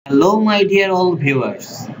Hello my dear all viewers,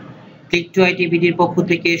 click to IT ভিডিওর পক্ষ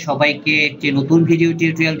থেকে সবাইকে একটি নতুন ভিডিও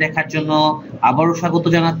টিউটোরিয়াল দেখার জন্য আবারও স্বাগত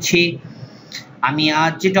জানাচ্ছি। আমি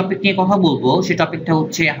আজ যে টপিক নিয়ে কথা বলবো সে টপিকটা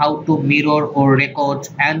হচ্ছে how to mirror or record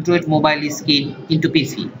Android mobile screen into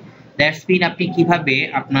PC. That's mean আপনি কিভাবে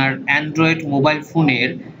আপনার অ্যান্ড্রয়েড মোবাইল ফোনের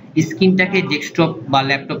স্ক্রিনটাকে ডেস্কটপ বা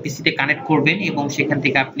ল্যাপটপ পিসিতে কানেক্ট করবেন এবং সেখান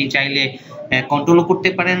থেকে আপনি চাইলে কন্ট্রোলও করতে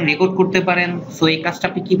পারেন, রেকর্ড করতে পারেন। সো এই কাজটা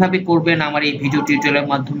আপনি কিভাবে করবেন আমার এই ভিডিও টিউটোরিয়ালের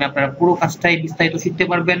মাধ্যমে আপনারা পুরো কাজটাই বিস্তারিত শিখতে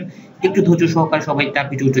পারবেন। একটু ধৈর্য সহকারে সবাই তার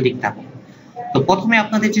ভিডিওটা দেখতে থাকুন। তো প্রথমে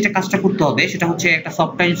আপনাদের যেটা কাজটা করতে হবে সেটা হচ্ছে একটা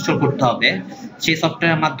সফটওয়্যার ইনস্টল করতে হবে। সেই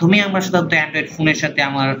সফটওয়্যারের মাধ্যমে আমরা সাধারণত অ্যান্ড্রয়েড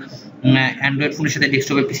ফোনের সাথে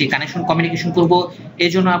ডেস্কটপের পিসি কানেকশন কমিউনিকেশন করব।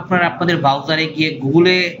 এই জন্য আপনারা আপনাদের ব্রাউজারে গিয়ে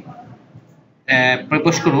গুগলে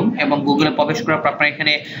প্রবেশ করুন এবং গুগলে প্রবেশ করার পর আপনারা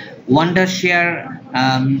এখানে ওয়ান্ডারশেয়ার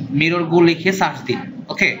মিরর গো লিখে সার্চ দিন।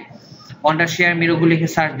 ওকে, ওয়ান্ডারশেয়ার মিরর গো লিখে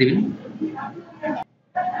সার্চ দিবেন।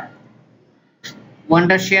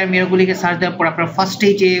 ওয়ান্ডারশেয়ার মিরর গো লিখে সার্চ দেওয়ার পর আপনারা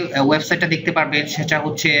ফার্স্টেই যে ওয়েবসাইটটা দেখতে পারবেন সেটা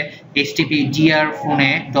হচ্ছে http://drphone.।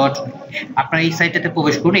 আপনারা এই সাইটটাতে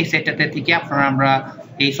প্রবেশ করুন। এই সাইটটাতে থেকে আমরা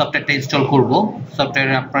এই সফটওয়্যারটা ইনস্টল করব।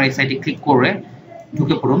 সফটওয়্যারে আপনারা এই সাইটে ক্লিক করে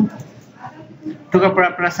ঢুকে পড়ুন। ঢোকার পর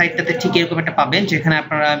আপনারা সাইটটাতে ঠিক এরকম একটা পাবেন যেখানে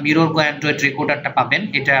আপনারা মিরর গো অ্যান্ড্রয়েড রেকর্ডারটা পাবেন।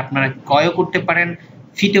 এটা আপনারা ক্রয়ও করতে পারেন,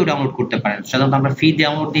 ফ্রিতেও ডাউনলোড করতে পারেন। সাধারণত আমরা ফ্রি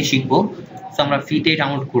ডাউনলোড দিয়ে শিখবো, সো আমরা ফ্রিতে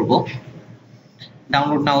ডাউনলোড করব।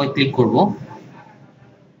 ডাউনলোড নাও ক্লিক করব।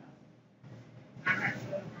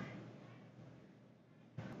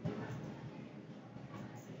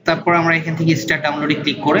 তারপর আমরা এখান থেকে স্টার্ট ডাউনলোডে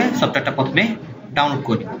ক্লিক করে সফটওয়্যারটা প্রথমে ডাউনলোড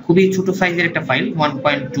করে নেব। খুবই ছোট সাইজের একটা ফাইল,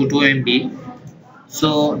 1.22 MB। সো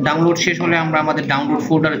ডাউনলোড শেষ হলে আমরা আমাদের ডাউনলোড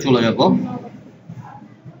ফোল্ডারে চলে যাব।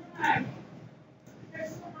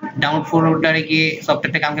 ডাউনলোড ফোল্ডারে গিয়ে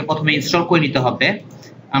সফটওয়্যারটাকে আমাকে প্রথমে ইনস্টল করে নিতে হবে।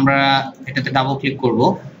 আমরা এটাতে ডাবল ক্লিক করব।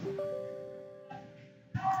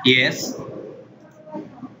 ইয়েস,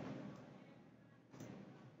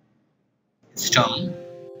 ইনস্টল,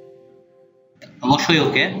 অবশ্যই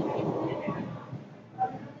ওকে।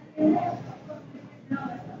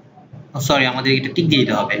 সরি, আমাদের এটা টিক দিয়ে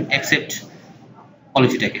দিতে হবে, অ্যাকসেপ্ট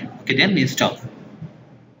পলিসিটাকে। ওকে, দেন ইনস্টল।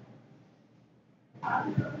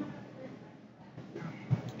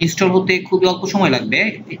 ইনস্টল হতে খুবই অল্প সময় লাগবে,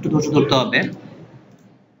 একটু ধৈর্য ধরতে হবে।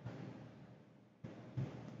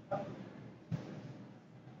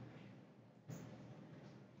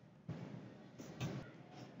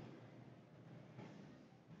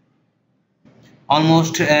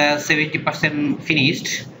 Almost 70% finished.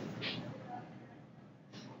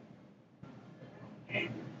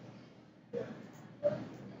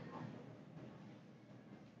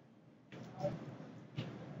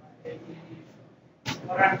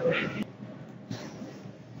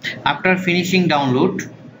 After finishing download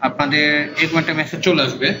আপনাদের এরকম একটা মেসেজ চলে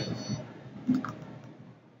আসবে,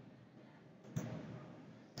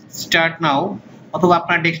 স্টার্ট নাও। অথবা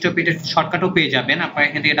আপনার ডেস্কটপে এটা শর্টকাটও পেয়ে যাবেন। আপনারা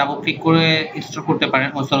এখান থেকে ডাবল ক্লিক করে ইনস্টল করতে পারেন,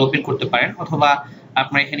 ওপেন করতে পারেন, অথবা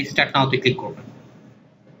আপনারা এখানে স্টার্ট নাওতে ক্লিক করবেন।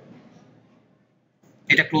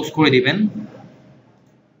 এটা ক্লোজ করে দিবেন।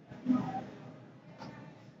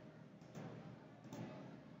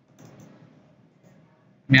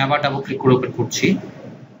 আমি আবার ডাবল ক্লিক করে ওপেন করছি।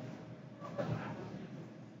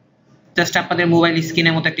 জাস্ট আপনাদের মোবাইল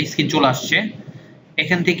স্ক্রিনের মতো একটা স্ক্রিন চলে আসছে।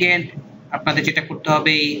 এখান থেকে আপনাদের যেটা করতে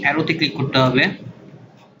হবে, এই অ্যারোতে ক্লিক করতে হবে।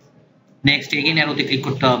 নেক্সট এগেইন অ্যারোতে ক্লিক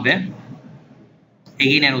করতে হবে।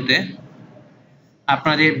 এগেইন অ্যারোতে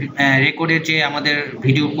আপনাদের রেকর্ডের যে আমাদের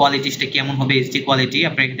ভিডিও কোয়ালিটিটা কেমন হবে, এইচডি কোয়ালিটি,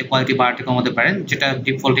 আপনারা এখানে কোয়ালিটি বাড়াতে কমাতে পারেন। যেটা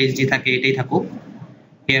ডিফল্ট এইচডি থাকে এটাই থাকুক।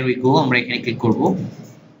 হিয়ার উই গো, আমরা এখানে ক্লিক করব।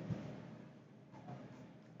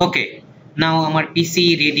 ওকে, নাও আমার পিসি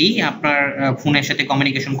রেডি আপনার ফোনের সাথে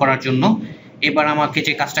কমিউনিকেশন করার জন্য। এবার আমাকে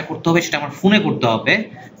যে কাজটা করতে হবে সেটা আমার ফোনে করতে হবে।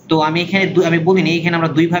 তো আমি এখানে আমি বলিনি, এখানে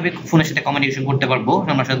আমরা দুইভাবে ফোনের সাথে কমিউনিকেশন করতে পারবো।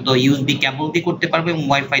 আমরা সাধারণত ইউএসবি কেবল দিয়ে করতে পারবো এবং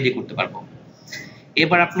ওয়াইফাই দিয়ে করতে পারবো।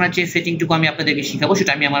 এবার আপনার যে সেটিংটুকু আমি আপনাদেরকে শেখাবো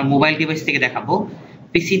সেটা আমি আমার মোবাইল ডিভাইস থেকে দেখাবো।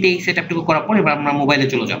 পিসিতে এই সেটআপটুকু করার পর এবার আমরা মোবাইলে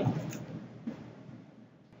চলে যাব।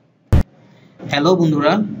 হ্যালো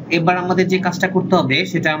বন্ধুরা, এবার আমাদের যে কাজটা করতে হবে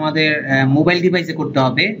সেটা আমাদের মোবাইল ডিভাইসে করতে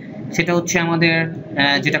হবে। সেটা হচ্ছে আমাদের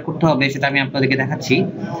যেটা করতে হবে সেটা আমি আপনাদেরকে দেখাচ্ছি।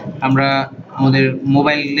 আমরা আমাদের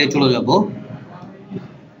মোবাইলে চলে যাব।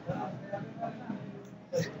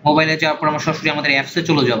 মোবাইলে যাওয়ার পর আমরা সরাসরি আমাদের অ্যাপসে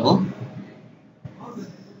চলে যাব।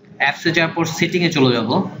 অ্যাপসে যাওয়ার পর সেটিং এ চলে যাব।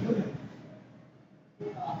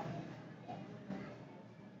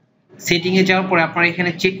 সেটিং এ যাওয়ার পর আপনারা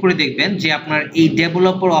এখানে চেক করে দেখবেন যে আপনার এই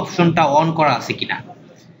ডেভেলপার অপশনটা অন করা আছে কিনা।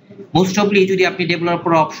 মোস্ট অফলি যদি আপনি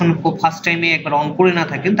ডেভেলপার অপশন ফার্স্ট টাইমে একবার অন করে না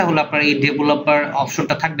থাকেন তাহলে আপনার এই ডেভেলপার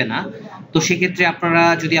অপশনটা থাকবে না। তো সেক্ষেত্রে আপনারা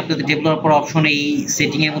যদি আপনাদের ডেভেলপার অপশন এই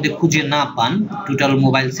সেটিং এর মধ্যে খুঁজে না পান টোটাল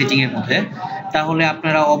মোবাইল সেটিং এর মধ্যে, তাহলে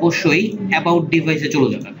আপনারা অবশ্যই অ্যাবাউট ডিভাইসে চলে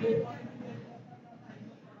যাবেন।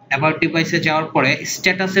 অ্যাবাউট ডিভাইসে যাওয়ার পরে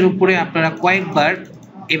স্ট্যাটাসের উপরে আপনারা কয়েকবার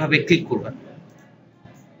এভাবে ক্লিক করবেন।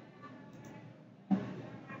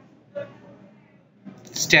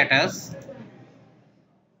 স্ট্যাটাস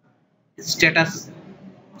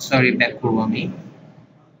সরি ব্যাক করব আমি,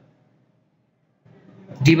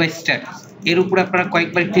 ডিভাইস স্ট্যাটাস এর উপরে আপনারা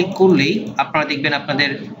কয়েকবার ক্লিক করলেই আপনারা দেখবেন আপনাদের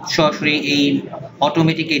সরাসরি এই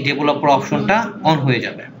অটোমেটিক এই ডেভেলপার অপশনটা অন হয়ে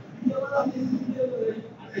যাবে।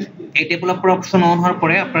 এই ডেভেলপার অপশন অন হওয়ার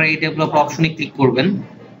পরে আপনারা এই ডেভেলপার অপশনে ক্লিক করবেন।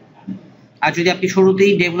 আর যদি আপনি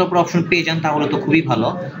শুরুতেই ডেভেলপার অপশন পেয়ে যান তাহলে তো খুবই ভালো।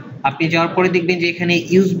 আপনি যাওয়ার পরে দেখবেন যে এখানে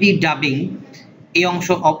ইউএসবি ডাবিং এই অংশ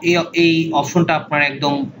এই অপশনটা আপনার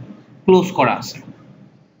একদম ক্লোজ করা আছে,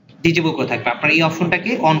 ডিজেবল করে থাকবে। আপনারা এই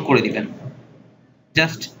অপশনটাকে অন করে দিবেন,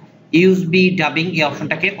 জাস্ট ইউএসবি ডাবিং এই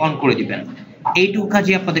অপশনটাকে অন করে দিবেন। এইটুকু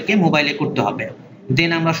কাজই আপনাদেরকে মোবাইলে করতে হবে।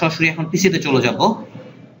 দেন আমরা সরাসরি এখন পিসিতে চলে যাব,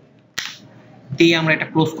 দিয়ে আমরা এটা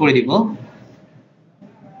ক্লোজ করে দিব।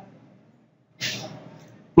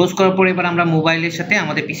 ক্লোজ করার পরে এবার আমরা মোবাইলের সাথে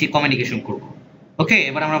আমাদের পিসি কমিউনিকেশন করব। ওকে,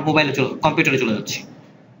 এবার আমরা কম্পিউটারে চলে যাচ্ছি।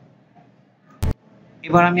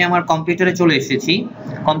 এবার আমি আমার কম্পিউটারে চলে এসেছি।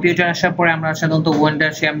 কম্পিউটার আসার পরে আমরা সাধারণত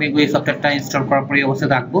উইন্ডোজে আমি এই সফটওয়্যারটা ইনস্টল করার পরে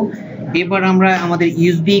অবস্থায় রাখবো। এবার আমরা আমাদের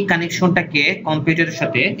ইউএসবি কানেকশনটাকে কম্পিউটারের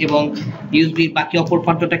সাথে এবং ইউএসবি বাকি অপর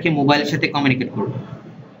প্রান্তটাকে মোবাইলের সাথে কমিউনিকেট করব।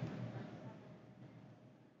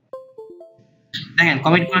 দেখেন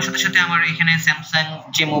কমিউনিকেট করার সাথে সাথে আমার এখানে স্যামসাং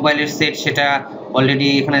যে মোবাইলের সেট সেটা অলরেডি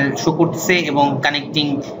এখানে শো করতেছে এবং কানেক্টিং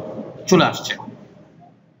চলে আসছে।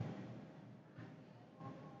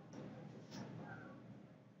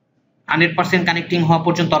 হান্ড্রেড % কানেক্টিং হওয়া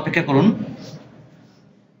পর্যন্ত অপেক্ষা করুন।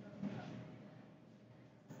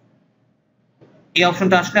 এই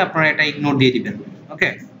অপশনটা আসলে আপনারা এটা ইগনোর দিয়ে দিবেন। ওকে,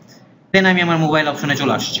 দেন আমি আমার মোবাইল অপশনে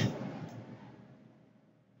চলে আসছি।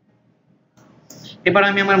 এবার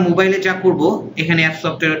আমি আমার মোবাইলে যা করব এখানে অ্যাপ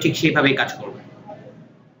সফটওয়্যার ঠিক সেইভাবেই কাজ করবে।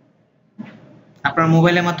 আপনারা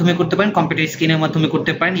মোবাইলের মাধ্যমে করতে পারেন, কম্পিউটার স্ক্রিনের মাধ্যমে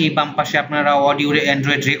করতে পারেন। এই বাম পাশে আপনারা অডিও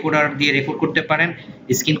অ্যান্ড্রয়েড রেকর্ডার দিয়ে রেকর্ড করতে পারেন,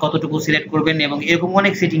 স্ক্রিন কতটুকু সিলেক্ট করবেন এবং এরকম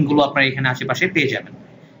অনেক সেটিং গুলো আপনারা এখানে আশেপাশে পেয়ে যাবেন।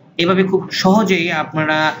 এভাবে খুব সহজেই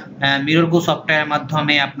আপনারা মিররগো সফটওয়্যারের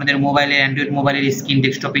মাধ্যমে আপনাদের মোবাইলে অ্যান্ড্রয়েড মোবাইলের স্ক্রিন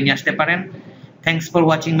ডেস্কটপে নিয়ে আসতে পারেন। Thanks for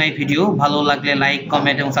watching my video. ভালো লাগলে লাইক,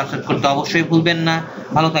 কমেন্ট এবং সাবস্ক্রাইব করতে অবশ্যই ভুলবেন না।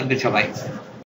 ভালো থাকবেন সবাই।